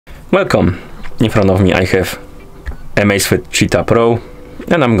Welcome! In front of me I have AMAZFIT Cheetah Pro,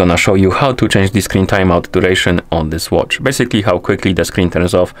 and I'm gonna show you how to change the screen timeout duration on this watch. Basically how quickly the screen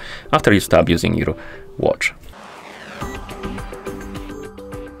turns off after you stop using your watch.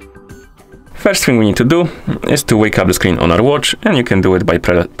 First thing we need to do is to wake up the screen on our watch, and you can do it by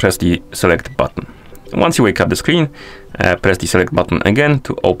press the select button. Once you wake up the screen, press the select button again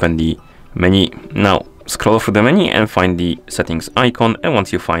to open the menu. Now scroll through the menu and find the settings icon, and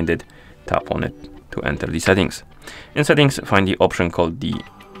once you find it, tap on it to enter the settings. In settings, find the option called the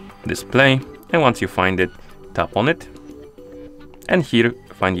display, and once you find it, tap on it. And here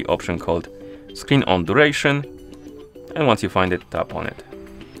find the option called screen on duration, and once you find it, tap on it.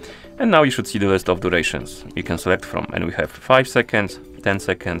 And now you should see the list of durations you can select from, and we have 5 seconds, 10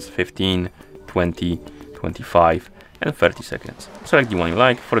 seconds, 15, 20, 25 and 30 seconds. Select the one you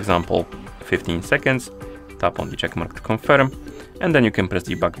like, for example 15 seconds, tap on the check mark to confirm, and then you can press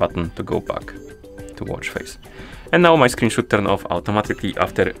the back button to go back to watch face. And now my screen should turn off automatically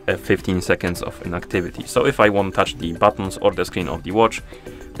after 15 seconds of inactivity. So if I won't touch the buttons or the screen of the watch,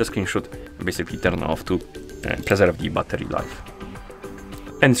 the screen should basically turn off to preserve the battery life.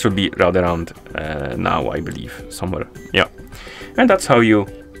 And it should be right around now, I believe, somewhere. Yeah. And that's how you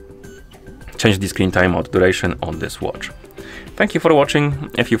change the screen timeout duration on this watch. Thank you for watching.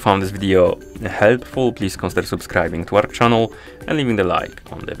 If you found this video helpful, please consider subscribing to our channel and leaving the like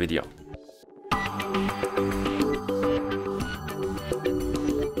on the video.